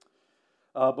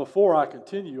Before I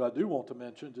continue, I do want to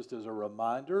mention, just as a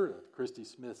reminder of Christy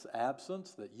Smith's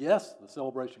absence, that yes, the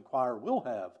Celebration Choir will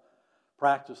have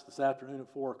practice this afternoon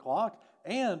at 4 o'clock.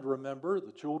 And remember,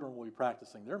 the children will be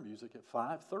practicing their music at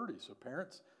 5:30. So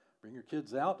parents, bring your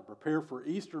kids out to prepare for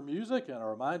Easter music. And I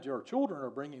remind you, our children are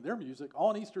bringing their music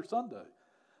on Easter Sunday.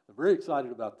 I'm very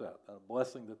excited about that. A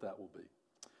blessing that will be.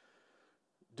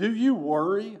 Do you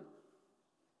worry?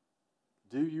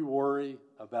 Do you worry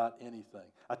about anything?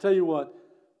 I tell you what,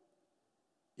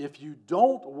 if you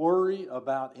don't worry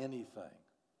about anything,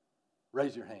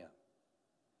 raise your hand.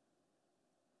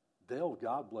 Dale,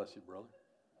 God bless you, brother.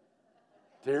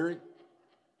 Terry?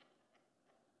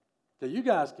 Okay, you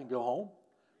guys can go home.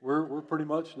 We're pretty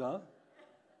much done.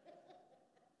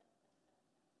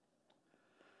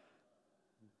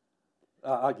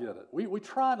 I get it. We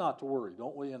try not to worry,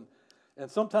 don't we? And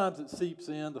sometimes it seeps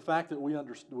in, the fact that we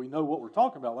know what we're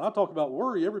talking about. When I talk about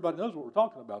worry, everybody knows what we're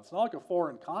talking about. It's not like a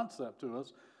foreign concept to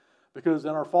us, because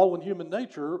in our fallen human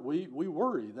nature, we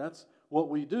worry. That's what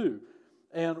we do.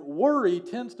 And worry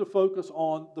tends to focus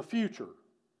on the future.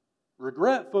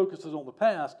 Regret focuses on the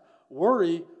past.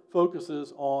 Worry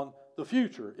focuses on the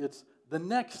future. It's the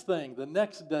next thing, the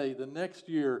next day, the next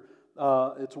year.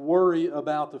 It's worry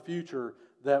about the future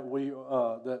that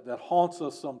that haunts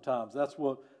us sometimes. That's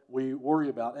what we worry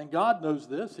about. And God knows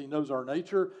this. He knows our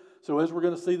nature. So as we're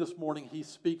going to see this morning, He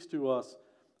speaks to us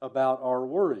about our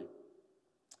worry.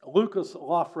 Lucas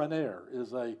Lafreniere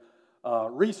is a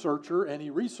researcher, and he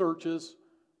researches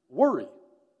worry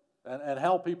and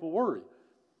how people worry.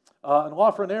 And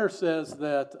Lafreniere says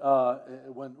that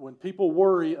when people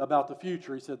worry about the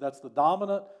future, he said that's the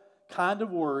dominant kind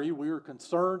of worry. We are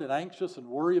concerned and anxious and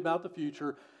worry about the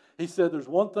future. He said there's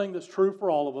one thing that's true for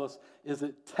all of us, is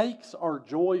it takes our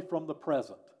joy from the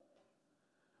present.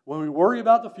 When we worry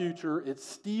about the future, it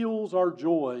steals our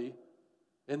joy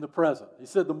in the present. He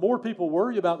said the more people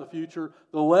worry about the future,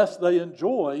 the less they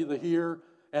enjoy the here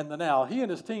and the now. He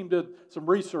and his team did some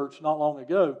research not long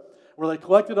ago where they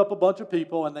collected up a bunch of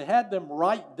people and they had them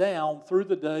write down through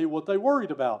the day what they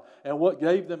worried about and what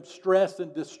gave them stress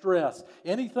and distress.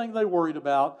 Anything they worried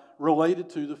about related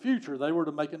to the future. They were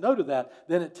to make a note of that.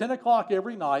 Then at 10 o'clock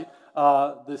every night,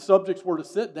 the subjects were to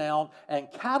sit down and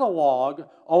catalog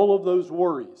all of those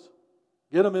worries.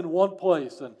 Get them in one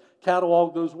place and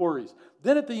catalog those worries.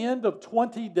 Then at the end of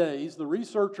 20 days, the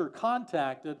researcher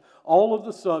contacted all of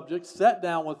the subjects, sat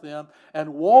down with them,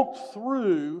 and walked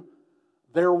through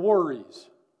their worries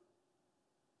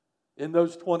in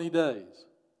those 20 days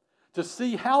to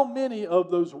see how many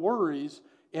of those worries,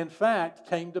 in fact,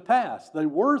 came to pass. They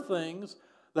were things,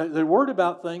 they worried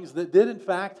about things that did, in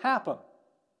fact, happen.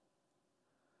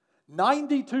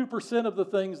 92% of the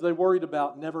things they worried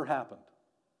about never happened.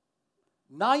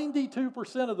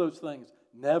 92% of those things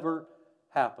never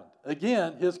happened.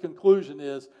 Again, his conclusion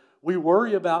is we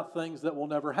worry about things that will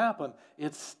never happen.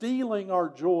 It's stealing our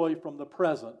joy from the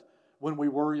present when we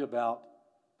worry about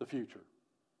the future.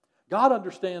 God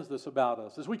understands this about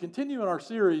us. As we continue in our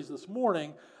series this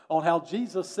morning on how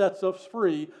Jesus sets us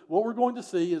free, what we're going to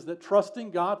see is that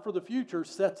trusting God for the future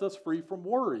sets us free from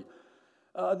worry.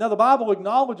 Now, the Bible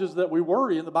acknowledges that we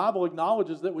worry, and the Bible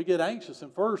acknowledges that we get anxious.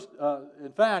 And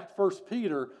in fact, 1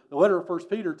 Peter, the letter of 1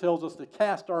 Peter tells us to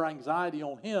cast our anxiety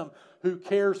on Him who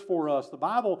cares for us. The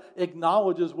Bible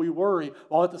acknowledges we worry,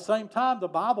 while at the same time, the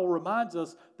Bible reminds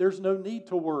us there's no need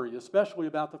to worry, especially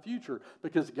about the future,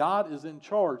 because God is in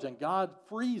charge, and God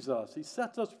frees us. He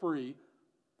sets us free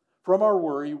from our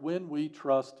worry when we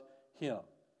trust Him.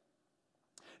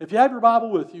 If you have your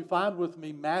Bible with you, find with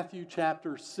me Matthew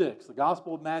chapter 6, the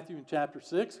Gospel of Matthew in chapter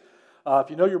 6. If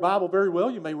you know your Bible very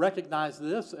well, you may recognize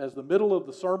this as the middle of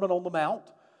the Sermon on the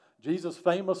Mount, Jesus'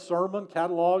 famous sermon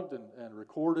cataloged and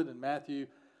recorded in Matthew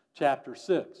chapter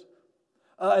 6.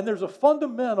 And there's a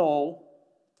fundamental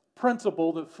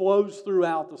principle that flows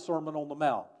throughout the Sermon on the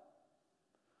Mount.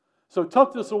 So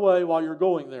tuck this away while you're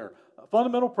going there. A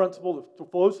fundamental principle that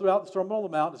flows throughout the Sermon on the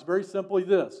Mount is very simply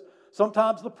this.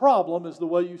 Sometimes the problem is the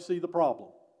way you see the problem.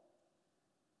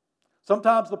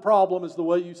 Sometimes the problem is the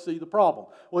way you see the problem.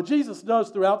 What Jesus does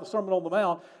throughout the Sermon on the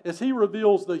Mount is He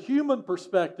reveals the human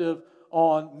perspective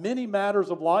on many matters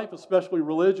of life, especially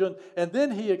religion, and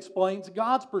then He explains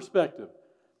God's perspective.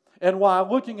 And while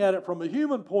looking at it from a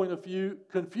human point of view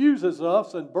confuses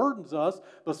us and burdens us,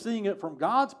 but seeing it from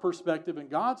God's perspective and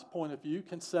God's point of view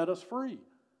can set us free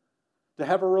to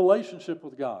have a relationship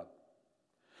with God.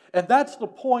 And that's the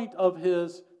point of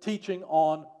His teaching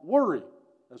on worry,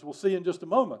 as we'll see in just a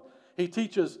moment. He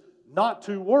teaches not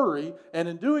to worry, and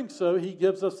in doing so, He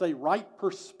gives us a right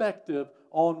perspective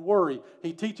on worry.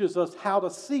 He teaches us how to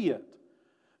see it.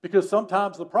 Because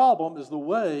sometimes the problem is the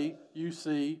way you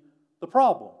see the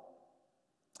problem.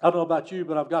 I don't know about you,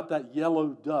 but I've got that yellow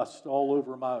dust all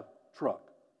over my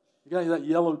truck. You got any of that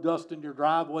yellow dust in your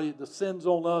driveway? It descends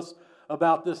on us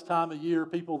about this time of year.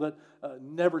 People that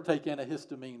never take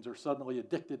antihistamines are suddenly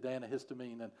addicted to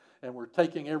antihistamine, and we're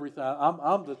taking everything.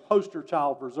 I'm the poster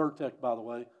child for Zyrtec, by the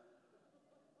way.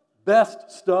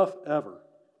 Best stuff ever.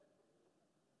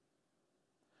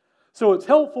 So it's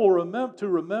helpful to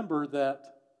remember that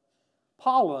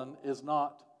pollen is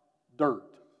not dirt.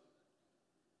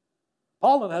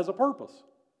 Pollen has a purpose.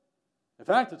 In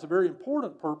fact, it's a very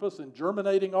important purpose in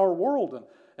germinating our world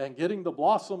and getting the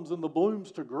blossoms and the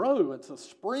blooms to grow. It's a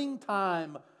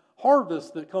springtime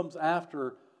harvest that comes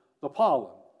after the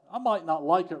pollen. I might not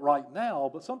like it right now,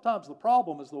 but sometimes the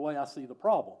problem is the way I see the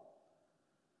problem.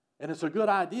 And it's a good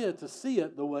idea to see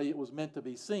it the way it was meant to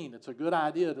be seen. It's a good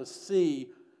idea to see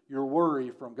your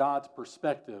worry from God's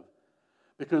perspective.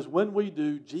 Because when we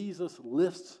do, Jesus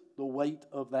lifts the weight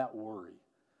of that worry.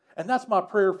 And that's my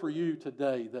prayer for you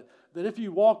today, that if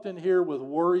you walked in here with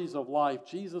worries of life,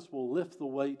 Jesus will lift the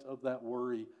weight of that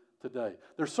worry today.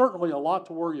 There's certainly a lot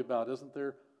to worry about, isn't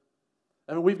there?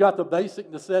 I mean, we've got the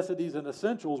basic necessities and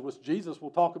essentials, which Jesus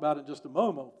will talk about in just a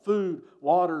moment. Food,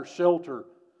 water, shelter,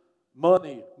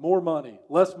 money, more money,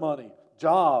 less money,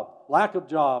 job, lack of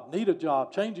job, need a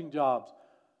job, changing jobs,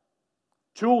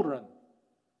 children,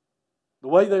 the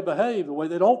way they behave, the way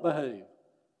they don't behave.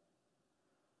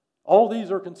 All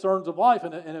these are concerns of life,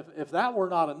 and if that were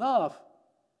not enough,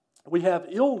 we have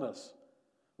illness,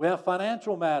 we have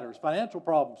financial matters, financial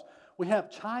problems, we have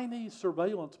Chinese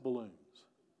surveillance balloons.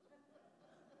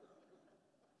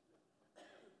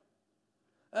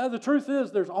 The truth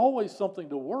is, there's always something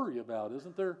to worry about,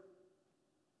 isn't there?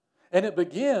 And it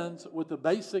begins with the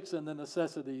basics and the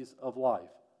necessities of life.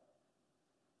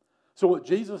 So what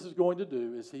Jesus is going to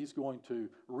do is he's going to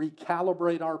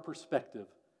recalibrate our perspective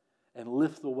and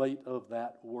lift the weight of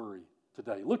that worry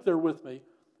today. Look there with me.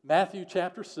 Matthew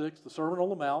chapter 6, the Sermon on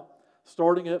the Mount,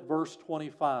 starting at verse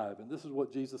 25. And this is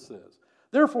what Jesus says.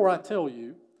 Therefore I tell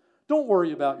you, don't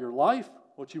worry about your life,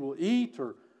 what you will eat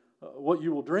or what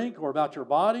you will drink, or about your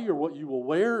body or what you will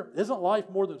wear. Isn't life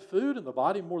more than food and the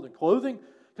body more than clothing?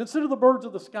 Consider the birds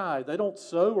of the sky. They don't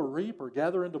sow or reap or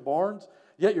gather into barns,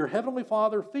 yet your heavenly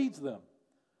Father feeds them.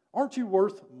 Aren't you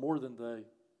worth more than they?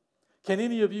 Can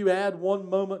any of you add one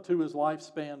moment to his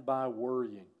lifespan by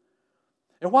worrying?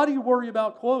 And why do you worry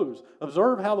about clothes?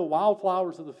 Observe how the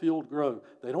wildflowers of the field grow.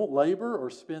 They don't labor or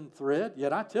spin thread,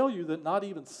 yet I tell you that not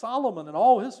even Solomon in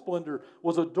all his splendor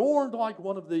was adorned like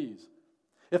one of these.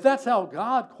 If that's how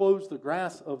God clothes the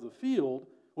grass of the field,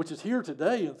 which is here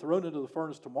today and thrown into the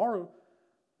furnace tomorrow,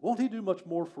 won't he do much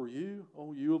more for you,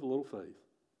 O you of little faith?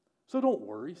 So don't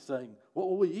worry, saying, what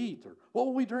will we eat, or what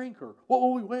will we drink, or what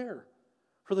will we wear?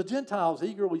 For the Gentiles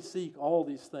eagerly seek all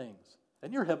these things,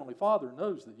 and your heavenly Father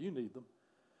knows that you need them.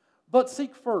 But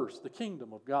seek first the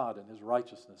kingdom of God and his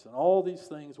righteousness, and all these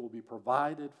things will be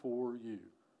provided for you.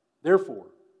 Therefore,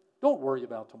 don't worry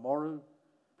about tomorrow,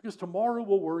 because tomorrow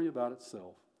will worry about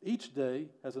itself. Each day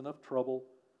has enough trouble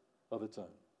of its own.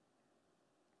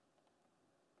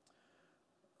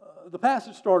 The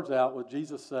passage starts out with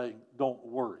Jesus saying, don't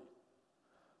worry.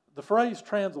 The phrase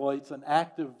translates an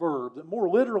active verb that more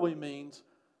literally means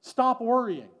stop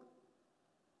worrying.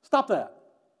 Stop that.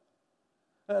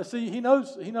 See, he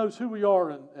knows who we are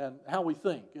and how we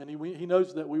think, and he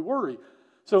knows that we worry.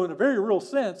 So in a very real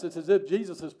sense, it's as if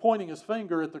Jesus is pointing his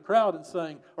finger at the crowd and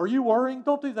saying, are you worrying?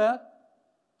 Don't do that.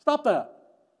 Stop that.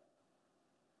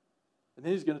 And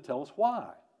then he's going to tell us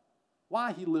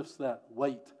why he lifts that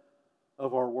weight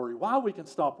of our worry, why we can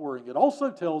stop worrying. It also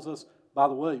tells us, by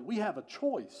the way, we have a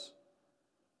choice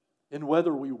in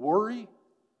whether we worry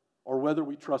or whether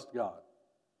we trust God.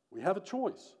 We have a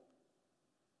choice.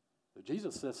 So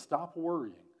Jesus says, stop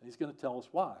worrying. And he's going to tell us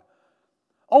why.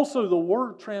 Also, the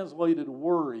word translated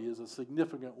worry is a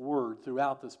significant word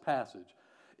throughout this passage.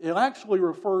 It actually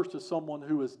refers to someone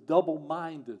who is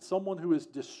double-minded, someone who is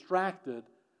distracted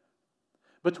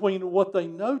between what they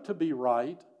know to be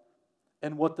right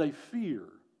and what they fear,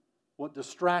 what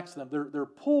distracts them. They're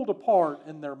pulled apart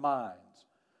in their minds.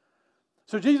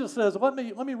 So Jesus says, let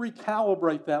me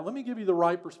recalibrate that. Let me give you the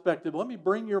right perspective. Let me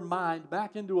bring your mind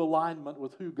back into alignment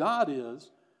with who God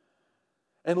is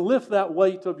and lift that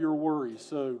weight of your worry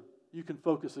so you can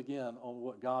focus again on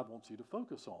what God wants you to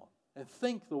focus on and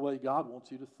think the way God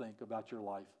wants you to think about your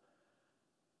life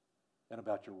and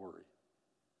about your worry.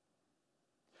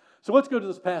 So let's go to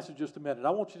this passage just a minute.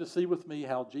 I want you to see with me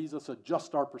how Jesus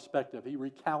adjusts our perspective. He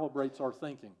recalibrates our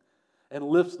thinking and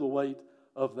lifts the weight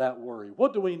of that worry.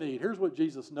 What do we need? Here's what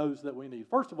Jesus knows that we need.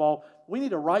 First of all, we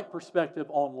need a right perspective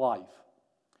on life.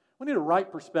 We need a right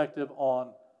perspective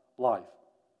on life.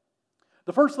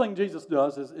 The first thing Jesus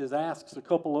does is asks a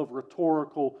couple of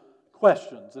rhetorical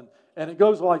questions. And it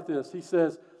goes like this. He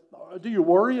says, do you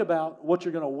worry about what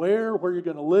you're going to wear, where you're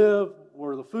going to live,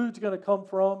 where the food's going to come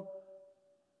from?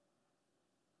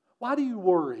 Why do you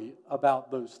worry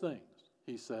about those things?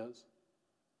 He says.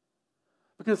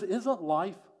 Because isn't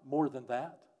life more than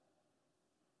that?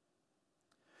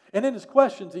 And in his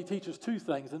questions, he teaches two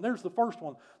things. And there's the first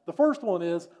one. The first one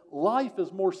is life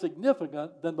is more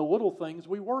significant than the little things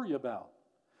we worry about.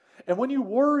 And when you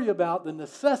worry about the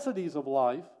necessities of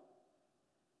life,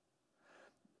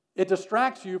 it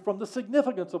distracts you from the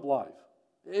significance of life.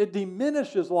 It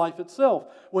diminishes life itself.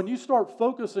 When you start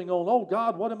focusing on, oh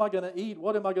God, what am I going to eat?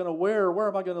 What am I going to wear? Where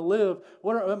am I going to live?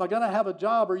 Am I going to have a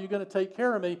job? Are you going to take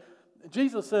care of me?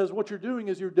 Jesus says what you're doing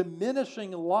is you're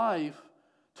diminishing life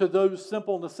to those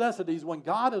simple necessities when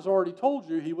God has already told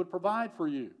you He would provide for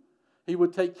you. He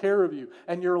would take care of you.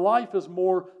 And your life is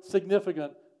more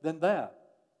significant than that.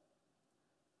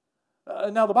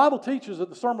 Now, the Bible teaches that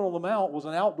the Sermon on the Mount was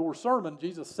an outdoor sermon.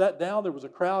 Jesus sat down. There was a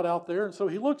crowd out there. And so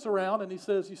He looks around and He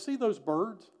says, you see those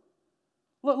birds?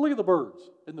 Look at the birds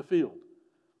in the field.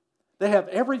 They have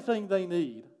everything they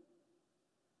need.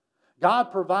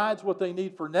 God provides what they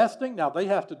need for nesting. Now, they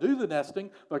have to do the nesting,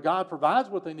 but God provides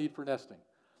what they need for nesting.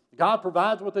 God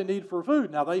provides what they need for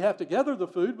food. Now, they have to gather the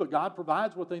food, but God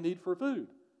provides what they need for food.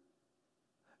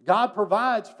 God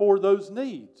provides for those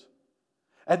needs.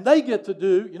 And they get to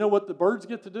do, you know what the birds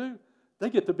get to do? They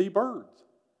get to be birds.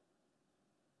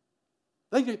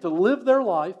 They get to live their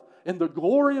life in the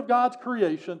glory of God's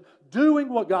creation, doing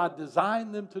what God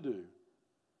designed them to do,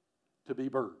 to be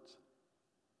birds.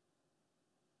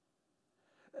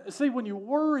 See, when you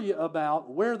worry about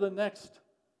where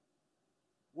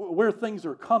things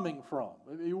are coming from,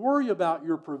 you worry about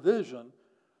your provision,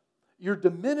 you're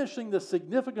diminishing the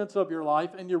significance of your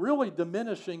life, and you're really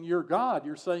diminishing your God.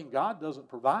 You're saying, God doesn't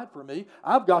provide for me.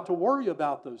 I've got to worry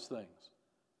about those things.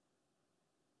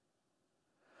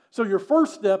 So your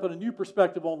first step in a new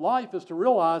perspective on life is to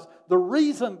realize the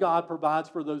reason God provides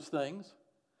for those things,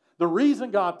 the reason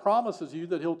God promises you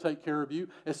that He'll take care of you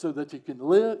is so that you can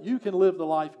live the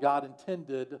life God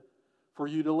intended for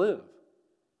you to live.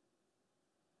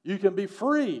 You can be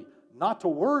free not to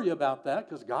worry about that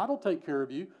because God will take care of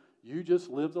you. You just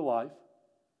live the life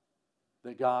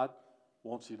that God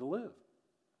wants you to live.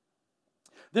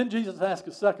 Then Jesus asks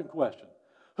a second question.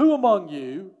 Who among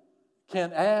you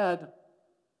can add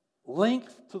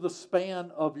length to the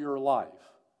span of your life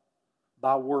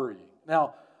by worrying?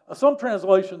 Now, some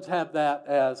translations have that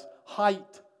as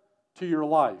height to your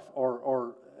life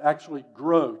or actually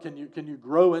grow. Can you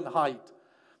grow in height?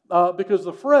 Because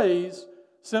the phrase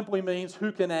simply means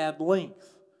who can add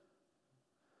length.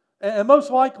 And most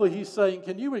likely he's saying,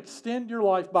 can you extend your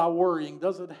life by worrying?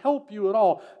 Does it help you at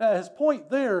all? His point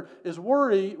there is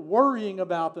worrying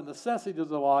about the necessities of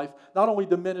life not only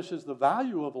diminishes the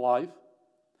value of life,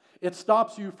 it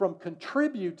stops you from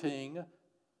contributing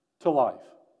to life.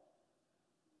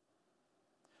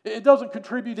 It doesn't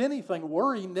contribute anything.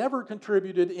 Worry never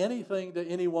contributed anything to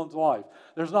anyone's life.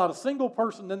 There's not a single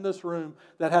person in this room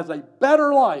that has a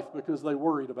better life because they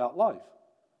worried about life.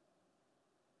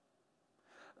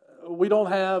 We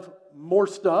don't have more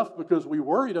stuff because we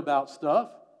worried about stuff.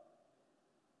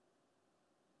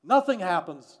 Nothing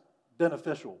happens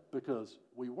beneficial because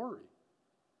we worry.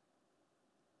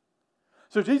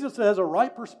 So Jesus says a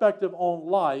right perspective on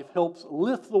life helps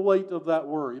lift the weight of that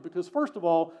worry because, first of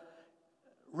all,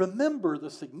 remember the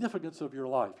significance of your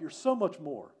life. You're so much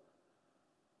more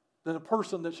than a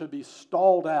person that should be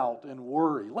stalled out in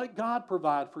worry. Let God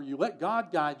provide for you. Let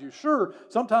God guide you. Sure,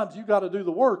 sometimes you got to do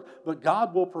the work, but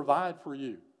God will provide for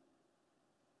you.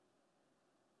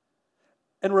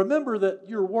 And remember that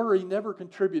your worry never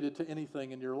contributed to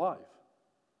anything in your life.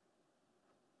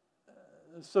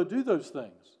 So do those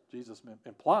things, Jesus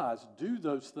implies, do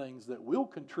those things that will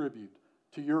contribute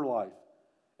to your life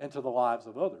and to the lives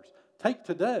of others. Take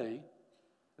today,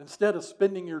 instead of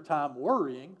spending your time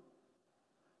worrying,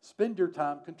 spend your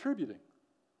time contributing,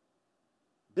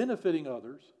 benefiting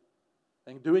others,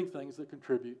 and doing things that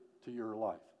contribute to your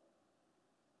life.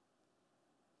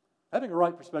 Having a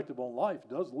right perspective on life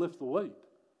does lift the weight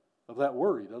of that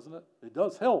worry, doesn't it? It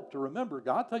does help to remember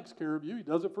God takes care of you. He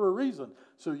does it for a reason,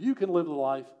 so you can live the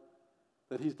life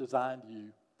that He's designed you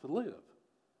to live.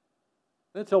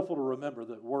 And it's helpful to remember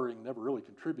that worrying never really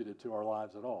contributed to our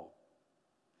lives at all.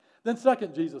 Then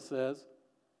second, Jesus says,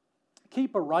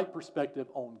 keep a right perspective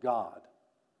on God.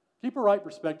 Keep a right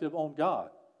perspective on God.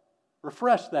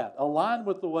 Refresh that. Align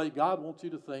with the way God wants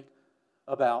you to think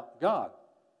about God.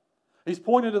 He's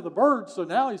pointed at the birds, so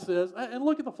now he says, and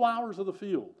look at the flowers of the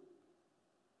field.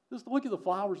 Just look at the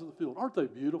flowers of the field. Aren't they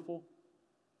beautiful?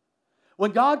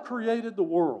 When God created the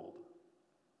world,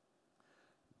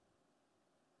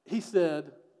 he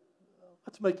said,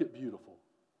 let's make it beautiful.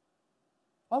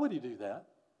 Why would he do that?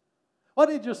 Why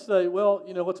didn't he just say, well,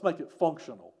 let's make it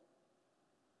functional?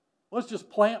 Let's just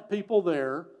plant people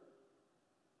there.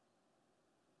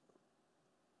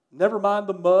 Never mind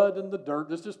the mud and the dirt.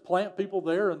 Let's just plant people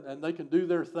there and they can do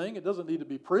their thing. It doesn't need to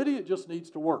be pretty. It just needs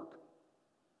to work.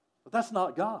 But that's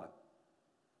not God.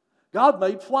 God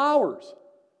made flowers.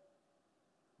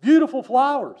 Beautiful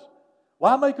flowers.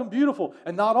 Why make them beautiful?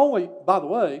 And not only, by the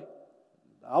way,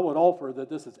 I would offer that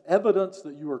this is evidence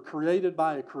that you are created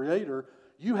by a creator.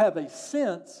 You have a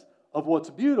sense of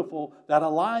what's beautiful that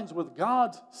aligns with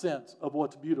God's sense of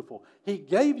what's beautiful. He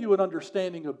gave you an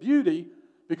understanding of beauty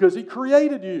because he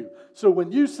created you. So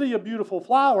when you see a beautiful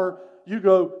flower, you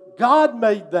go, God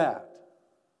made that.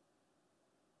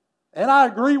 And I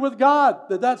agree with God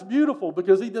that that's beautiful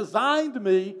because he designed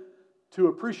me to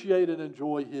appreciate and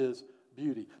enjoy his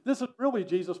beauty. This is really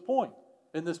Jesus' point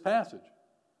in this passage.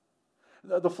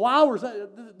 The flowers, they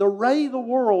array the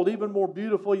world even more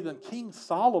beautifully than King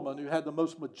Solomon, who had the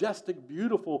most majestic,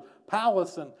 beautiful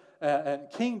palace and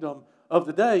kingdom of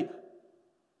the day.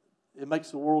 It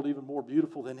makes the world even more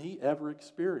beautiful than he ever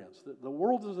experienced. The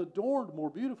world is adorned more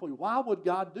beautifully. Why would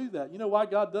God do that? You know why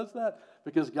God does that?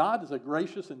 Because God is a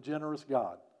gracious and generous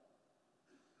God.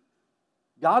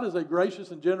 God is a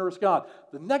gracious and generous God.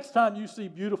 The next time you see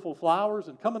beautiful flowers,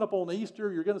 and coming up on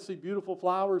Easter, you're going to see beautiful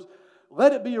flowers,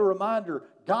 let it be a reminder,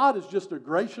 God is just a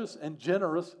gracious and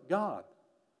generous God.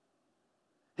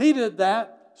 He did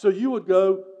that so you would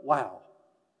go, wow,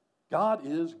 God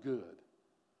is good.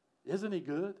 Isn't he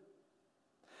good?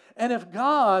 And if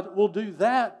God will do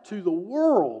that to the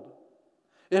world,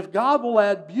 if God will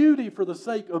add beauty for the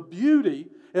sake of beauty,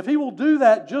 if he will do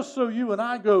that just so you and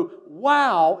I go,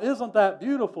 wow, isn't that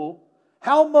beautiful?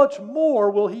 How much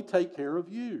more will he take care of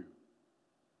you?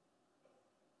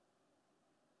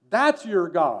 That's your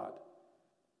God.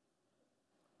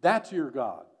 That's your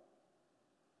God.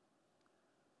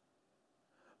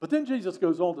 But then Jesus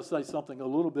goes on to say something a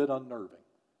little bit unnerving.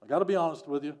 I got to be honest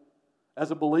with you. As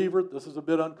a believer, this is a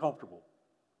bit uncomfortable.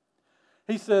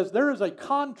 He says there is a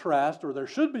contrast, or there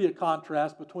should be a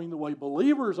contrast, between the way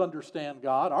believers understand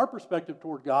God, our perspective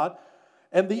toward God,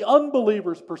 and the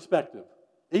unbeliever's perspective,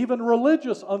 even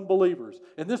religious unbelievers.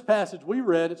 In this passage we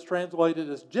read, it's translated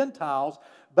as Gentiles.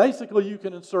 Basically, you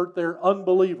can insert there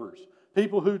unbelievers,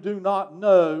 people who do not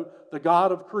know the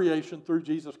God of creation through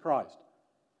Jesus Christ.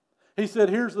 He said,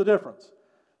 here's the difference.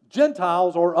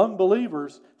 Gentiles or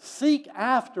unbelievers seek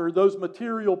after those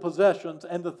material possessions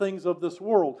and the things of this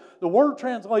world. The word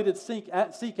translated seek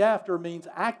after means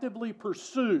actively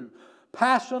pursue,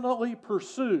 passionately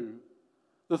pursue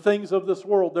the things of this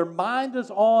world. Their mind is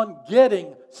on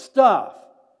getting stuff.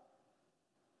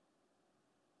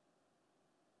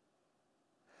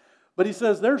 But he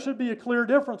says there should be a clear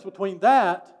difference between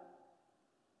that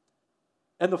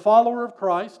and the follower of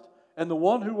Christ and the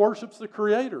one who worships the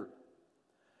Creator.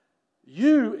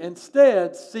 You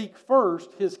instead seek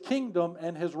first his kingdom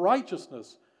and his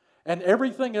righteousness, and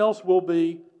everything else will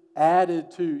be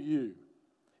added to you.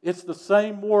 It's the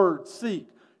same word, seek.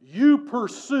 You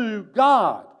pursue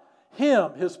God,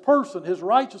 him, his person, his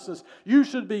righteousness. You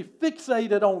should be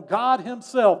fixated on God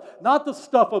himself, not the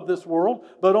stuff of this world,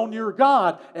 but on your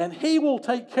God, and he will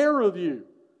take care of you.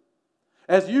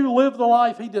 As you live the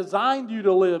life he designed you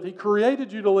to live, he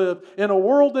created you to live, in a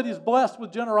world that is blessed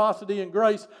with generosity and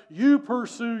grace, you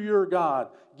pursue your God.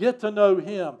 Get to know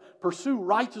him. Pursue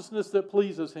righteousness that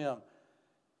pleases him.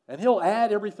 And he'll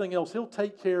add everything else. He'll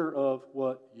take care of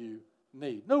what you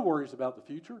need. No worries about the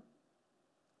future.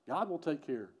 God will take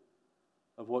care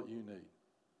of what you need.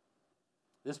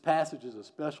 This passage is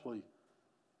especially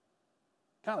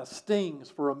kind of stings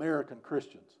for American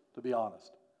Christians, to be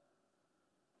honest.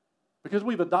 Because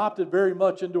we've adopted very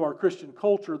much into our Christian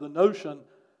culture the notion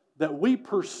that we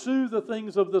pursue the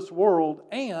things of this world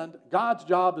and God's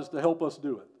job is to help us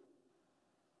do it.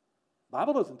 The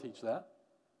Bible doesn't teach that.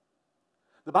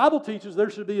 The Bible teaches there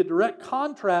should be a direct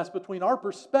contrast between our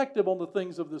perspective on the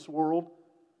things of this world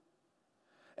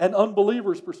and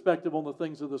unbelievers' perspective on the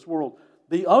things of this world.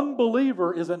 The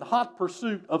unbeliever is in hot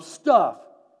pursuit of stuff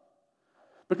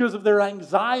because of their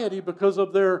anxiety, because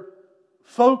of their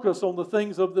focus on the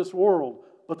things of this world.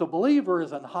 But the believer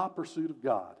is in hot pursuit of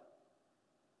God.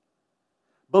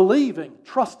 Believing,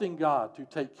 trusting God to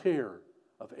take care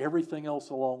of everything else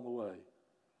along the way.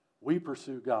 We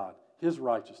pursue God. His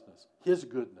righteousness, His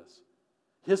goodness,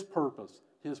 His purpose,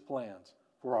 His plans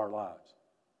for our lives.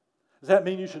 Does that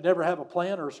mean you should never have a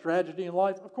plan or a strategy in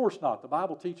life? Of course not. The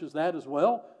Bible teaches that as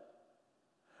well.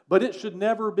 But it should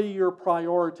never be your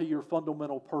priority, your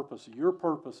fundamental purpose. Your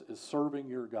purpose is serving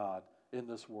your God in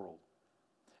this world.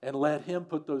 And let Him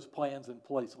put those plans in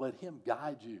place. Let Him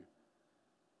guide you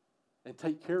and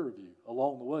take care of you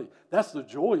along the way. That's the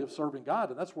joy of serving God,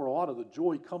 and that's where a lot of the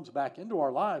joy comes back into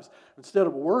our lives. Instead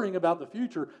of worrying about the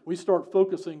future, we start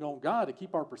focusing on God to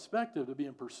keep our perspective, to be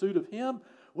in pursuit of Him.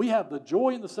 We have the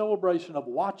joy and the celebration of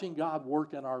watching God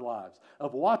work in our lives,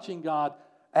 of watching God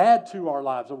add to our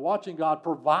lives, of watching God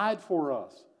provide for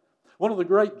us. One of the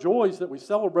great joys that we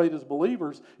celebrate as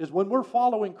believers is when we're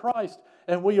following Christ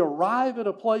and we arrive at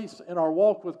a place in our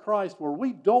walk with Christ where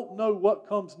we don't know what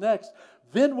comes next.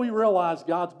 Then we realize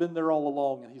God's been there all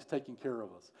along and He's taking care of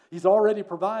us. He's already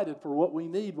provided for what we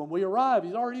need when we arrive.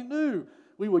 He already knew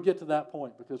we would get to that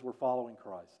point because we're following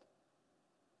Christ.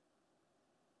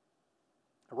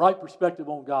 A right perspective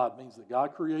on God means that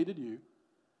God created you.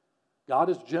 God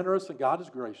is generous and God is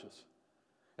gracious.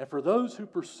 And for those who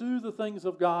pursue the things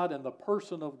of God and the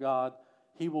person of God,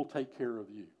 He will take care of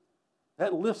you.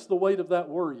 That lifts the weight of that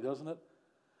worry, doesn't it?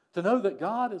 To know that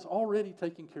God is already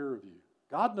taking care of you.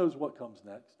 God knows what comes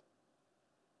next.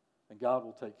 And God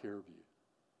will take care of you.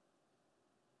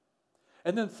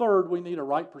 And then third, we need a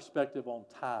right perspective on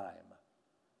time.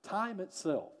 Time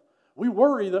itself. We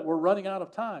worry that we're running out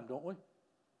of time, don't we?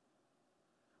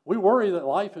 We worry that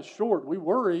life is short. We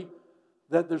worry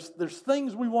that there's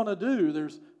things we want to do.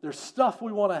 There's stuff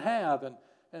we want to have,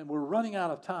 and we're running out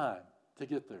of time to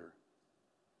get there.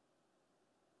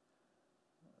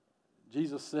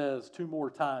 Jesus says 2 more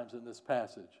times in this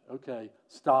passage, okay,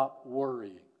 stop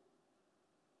worrying.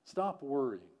 Stop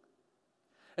worrying.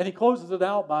 And He closes it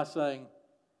out by saying,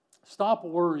 stop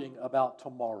worrying about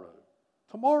tomorrow.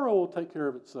 Tomorrow will take care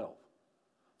of itself.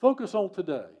 Focus on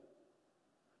today.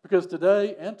 Because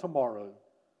today and tomorrow,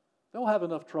 they'll have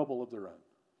enough trouble of their own.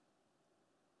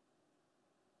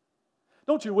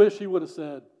 Don't you wish He would have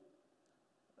said,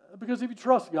 because if you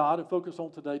trust God and focus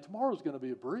on today, tomorrow's going to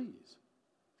be a breeze.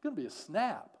 It's going to be a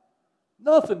snap.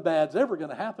 Nothing bad's ever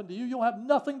going to happen to you. You'll have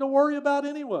nothing to worry about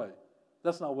anyway.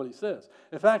 That's not what He says.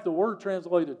 In fact, the word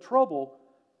translated trouble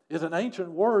is an ancient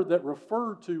word that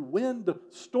referred to wind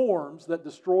storms that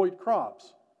destroyed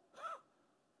crops.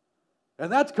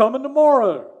 And that's coming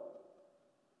tomorrow.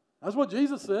 That's what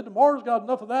Jesus said. Tomorrow's got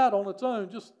enough of that on its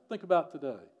own. Just think about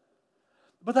today.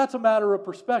 But that's a matter of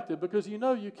perspective because you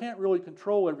know you can't really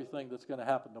control everything that's going to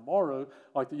happen tomorrow.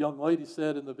 Like the young lady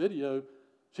said in the video,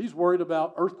 she's worried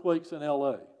about earthquakes in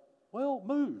L.A. Well,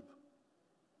 move.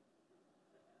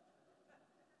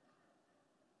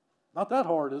 Not that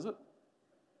hard, is it?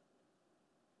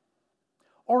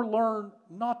 Or learn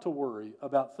not to worry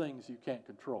about things you can't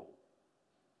control.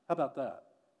 How about that?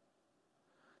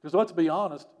 Because let's be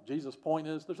honest, Jesus' point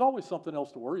is there's always something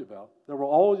else to worry about. There will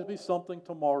always be something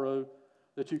tomorrow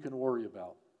that you can worry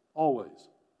about. Always.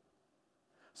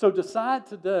 So decide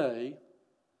today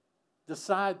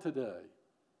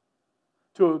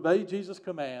to obey Jesus'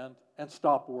 command and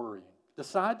stop worrying.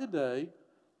 Decide today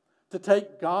to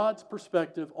take God's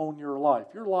perspective on your life.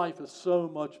 Your life is so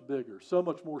much bigger, so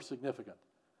much more significant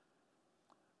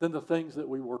than the things that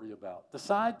we worry about.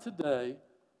 Decide today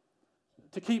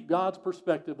to keep God's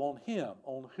perspective on Him,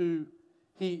 on who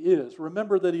He is.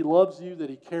 Remember that He loves you, that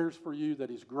He cares for you, that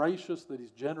He's gracious, that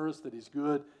He's generous, that He's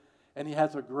good, and He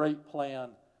has a great plan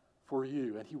for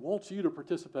you. And He wants you to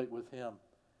participate with Him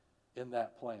in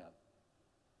that plan.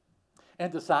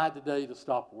 And decide today to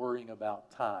stop worrying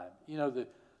about time. You know,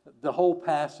 the whole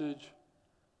passage,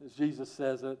 as Jesus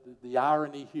says it, the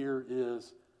irony here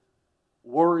is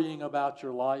worrying about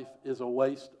your life is a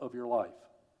waste of your life.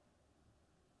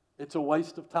 It's a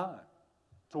waste of time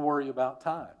to worry about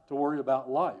time, to worry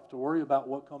about life, to worry about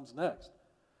what comes next.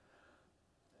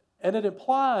 And it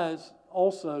implies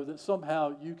also that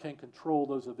somehow you can control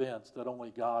those events that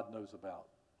only God knows about.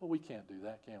 Well, we can't do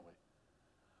that, can we?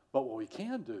 But what we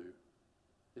can do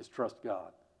is trust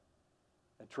God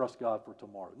and trust God for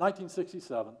tomorrow.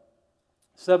 1967,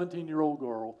 17-year-old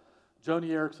girl, Joni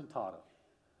Eareckson Tada,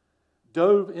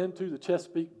 dove into the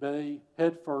Chesapeake Bay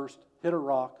head first, hit a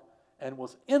rock, and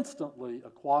was instantly a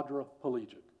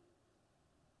quadriplegic.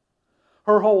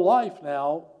 Her whole life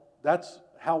now, that's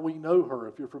how we know her.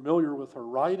 If you're familiar with her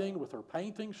writing, with her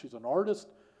painting, she's an artist.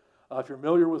 If you're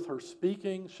familiar with her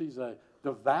speaking, she's a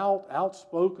devout,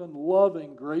 outspoken,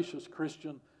 loving, gracious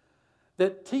Christian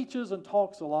that teaches and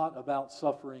talks a lot about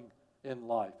suffering in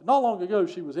life. Not long ago,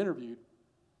 she was interviewed,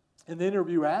 and the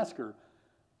interviewer asked her,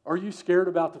 "Are you scared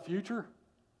about the future?"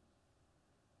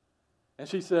 And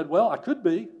she said, well, I could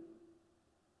be.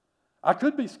 I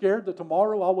could be scared that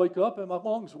tomorrow I'll wake up and my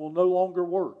lungs will no longer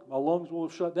work. My lungs will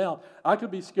have shut down. I could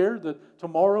be scared that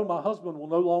tomorrow my husband will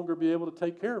no longer be able to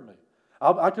take care of me.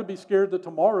 I could be scared that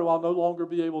tomorrow I'll no longer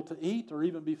be able to eat or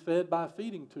even be fed by a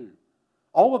feeding tube.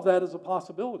 All of that is a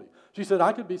possibility. She said,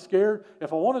 I could be scared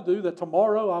if I want to do that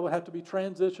tomorrow I would have to be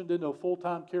transitioned into a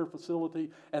full-time care facility,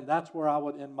 and that's where I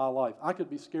would end my life. I could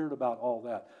be scared about all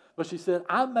that. But she said,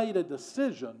 I made a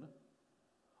decision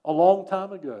a long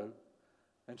time ago,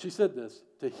 and she said this,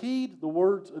 to heed the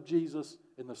words of Jesus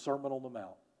in the Sermon on the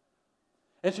Mount.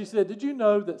 And she said, did you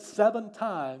know that 7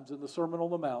 times in the Sermon on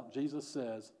the Mount, Jesus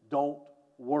says, don't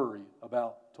worry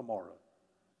about tomorrow.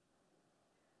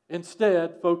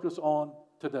 Instead, focus on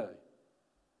today.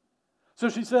 So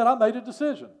she said, I made a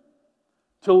decision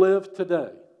to live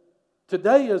today.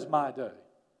 Today is my day.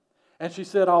 And she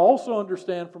said, I also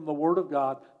understand from the Word of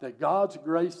God that God's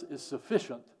grace is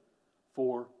sufficient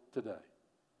for today.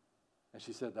 And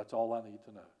she said, that's all I need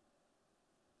to know.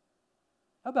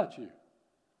 How about you?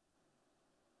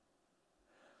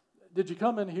 Did you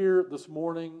come in here this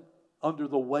morning under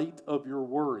the weight of your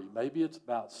worry? Maybe it's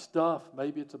about stuff.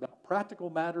 Maybe it's about practical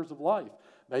matters of life.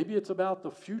 Maybe it's about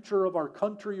the future of our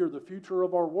country or the future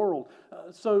of our world.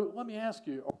 So let me ask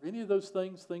you, are any of those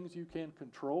things you can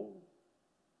control?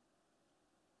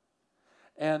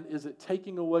 And is it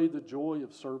taking away the joy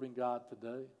of serving God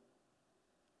today?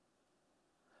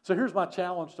 So here's my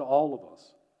challenge to all of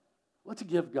us. Let's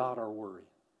give God our worry.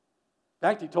 In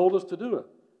fact, He told us to do it.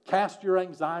 Cast your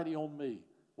anxiety on me.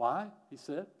 Why? He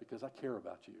said, because I care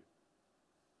about you.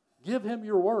 Give Him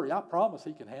your worry. I promise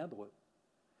He can handle it.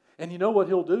 And you know what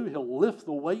He'll do? He'll lift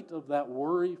the weight of that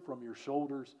worry from your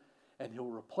shoulders, and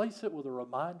He'll replace it with a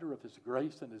reminder of His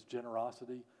grace and His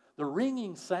generosity. The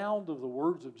ringing sound of the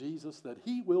words of Jesus that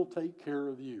He will take care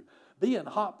of you. Be in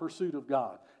hot pursuit of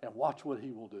God and watch what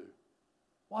He will do.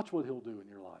 Watch what He'll do in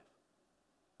your life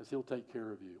as He'll take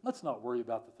care of you. Let's not worry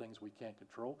about the things we can't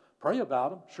control. Pray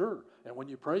about them, sure. And when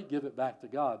you pray, give it back to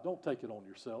God. Don't take it on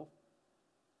yourself.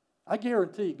 I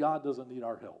guarantee God doesn't need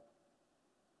our help.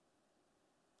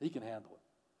 He can handle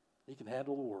it. He can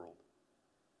handle the world.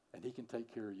 And He can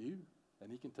take care of you,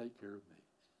 and He can take care of me.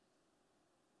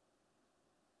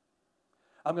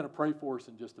 I'm going to pray for us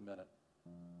in just a minute.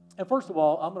 And first of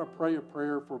all, I'm going to pray a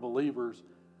prayer for believers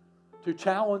to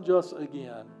challenge us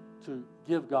again to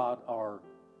give God our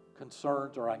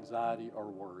concerns, our anxiety, our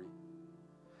worry.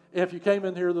 If you came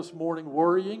in here this morning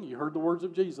worrying, you heard the words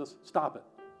of Jesus, stop it.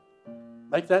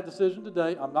 Make that decision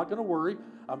today. I'm not going to worry.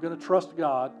 I'm going to trust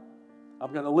God.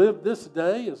 I'm going to live this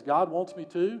day as God wants me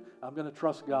to. I'm going to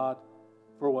trust God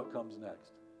for what comes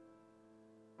next.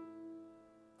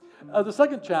 The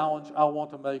second challenge I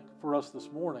want to make for us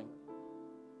this morning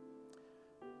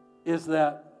is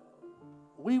that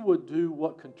we would do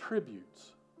what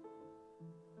contributes.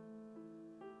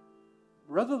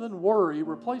 Rather than worry,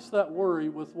 replace that worry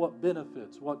with what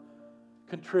benefits, what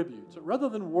contributes. Rather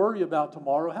than worry about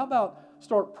tomorrow, how about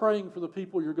start praying for the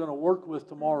people you're going to work with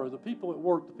tomorrow, the people at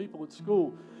work, the people at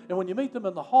school. And when you meet them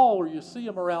in the hall or you see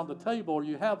them around the table or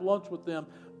you have lunch with them,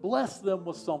 bless them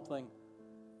with something.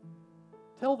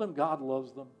 Tell them God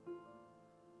loves them.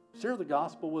 Share the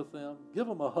gospel with them. Give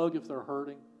them a hug if they're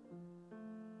hurting.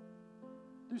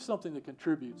 Do something that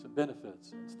contributes and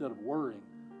benefits instead of worrying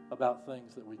about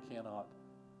things that we cannot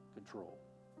control.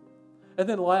 And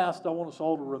then last, I want us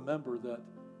all to remember that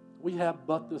we have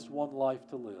but this one life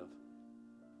to live.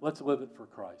 Let's live it for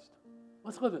Christ.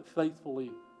 Let's live it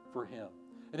faithfully for Him.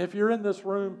 And if you're in this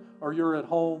room or you're at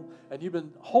home and you've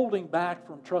been holding back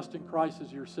from trusting Christ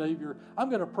as your Savior, I'm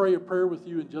going to pray a prayer with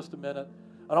you in just a minute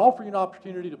and offer you an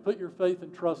opportunity to put your faith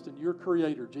and trust in your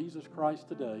Creator, Jesus Christ,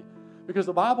 today. Because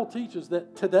the Bible teaches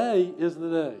that today is the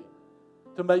day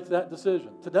to make that decision.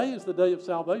 Today is the day of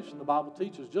salvation, the Bible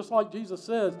teaches. Just like Jesus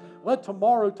says, let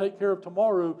tomorrow take care of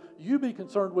tomorrow. You be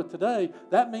concerned with today.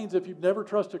 That means if you've never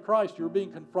trusted Christ, you're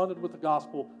being confronted with the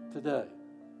gospel today.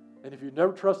 And if you've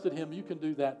never trusted Him, you can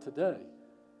do that today.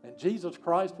 And Jesus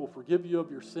Christ will forgive you of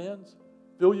your sins,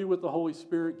 fill you with the Holy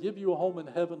Spirit, give you a home in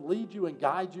heaven, lead you and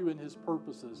guide you in His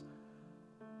purposes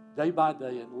day by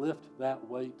day, and lift that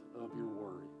weight of your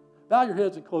worry. Bow your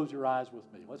heads and close your eyes with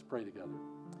me. Let's pray together,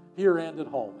 here and at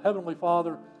home. Heavenly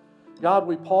Father, God,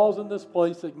 we pause in this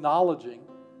place acknowledging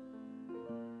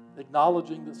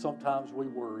that sometimes we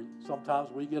worry,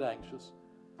 sometimes we get anxious.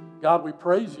 God, we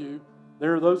praise You.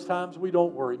 There are those times we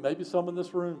don't worry, maybe some in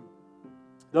this room.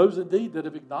 Those indeed that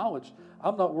have acknowledged,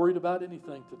 I'm not worried about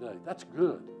anything today. That's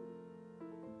good.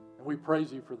 And we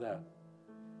praise You for that.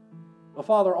 But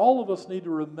Father, all of us need to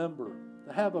remember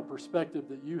to have a perspective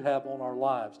that You have on our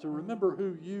lives, to remember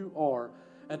who You are,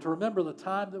 and to remember the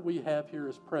time that we have here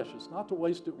is precious, not to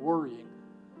waste it worrying,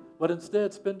 but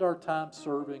instead spend our time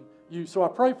serving you. So I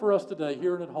pray for us today,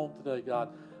 here and at home today, God.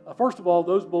 First of all,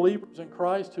 those believers in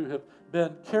Christ who have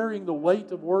been carrying the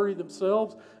weight of worry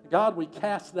themselves, God, we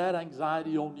cast that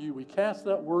anxiety on you. We cast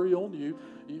that worry on you.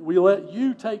 We let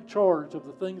you take charge of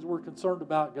the things we're concerned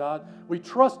about, God. We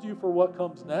trust you for what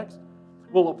comes next.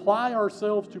 We'll apply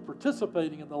ourselves to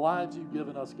participating in the lives you've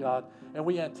given us, God, and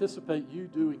we anticipate you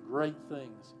doing great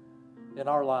things in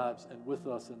our lives and with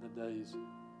us in the days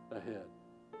ahead.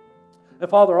 And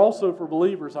Father, also for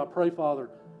believers, I pray, Father,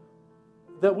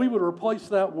 that we would replace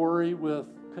that worry with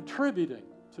contributing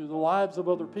to the lives of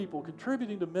other people,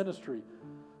 contributing to ministry,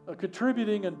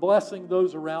 contributing and blessing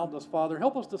those around us, Father.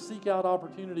 Help us to seek out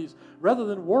opportunities. Rather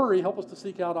than worry, help us to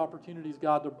seek out opportunities,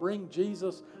 God, to bring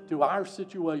Jesus to our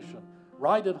situation,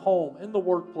 right at home, in the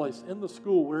workplace, in the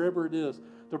school, wherever it is,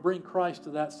 to bring Christ to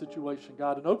that situation,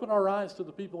 God, and open our eyes to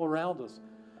the people around us.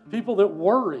 People that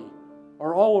worry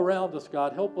are all around us,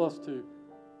 God. Help us to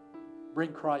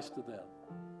bring Christ to them.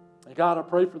 And God, I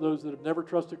pray for those that have never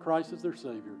trusted Christ as their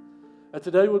Savior. And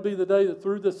today would be the day that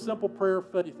through this simple prayer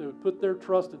of faith, they would put their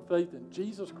trust and faith in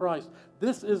Jesus Christ.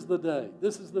 This is the day.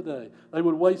 This is the day. They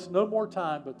would waste no more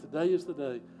time, but today is the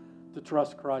day to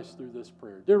trust Christ through this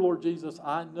prayer. Dear Lord Jesus,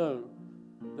 I know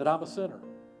that I'm a sinner.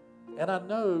 And I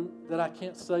know that I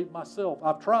can't save myself.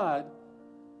 I've tried,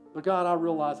 but God, I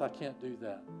realize I can't do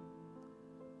that.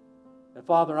 And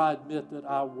Father, I admit that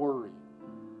I worry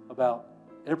about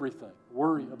everything.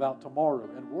 Worry about tomorrow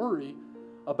and worry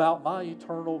about my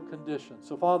eternal condition.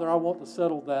 So, Father, I want to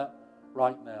settle that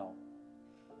right now.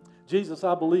 Jesus,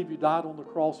 I believe you died on the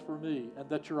cross for me and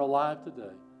that you're alive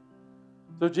today.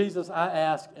 So, Jesus, I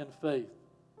ask in faith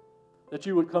that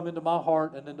you would come into my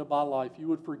heart and into my life. You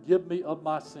would forgive me of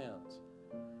my sins.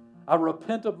 I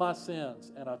repent of my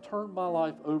sins and I turn my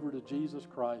life over to Jesus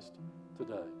Christ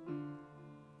today.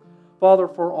 Father,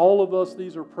 for all of us,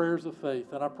 these are prayers of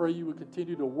faith, and I pray you would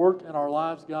continue to work in our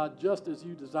lives, God, just as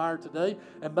you desire today,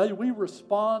 and may we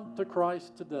respond to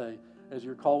Christ today as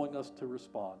you're calling us to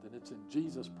respond. And it's in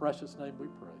Jesus' precious name we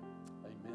pray.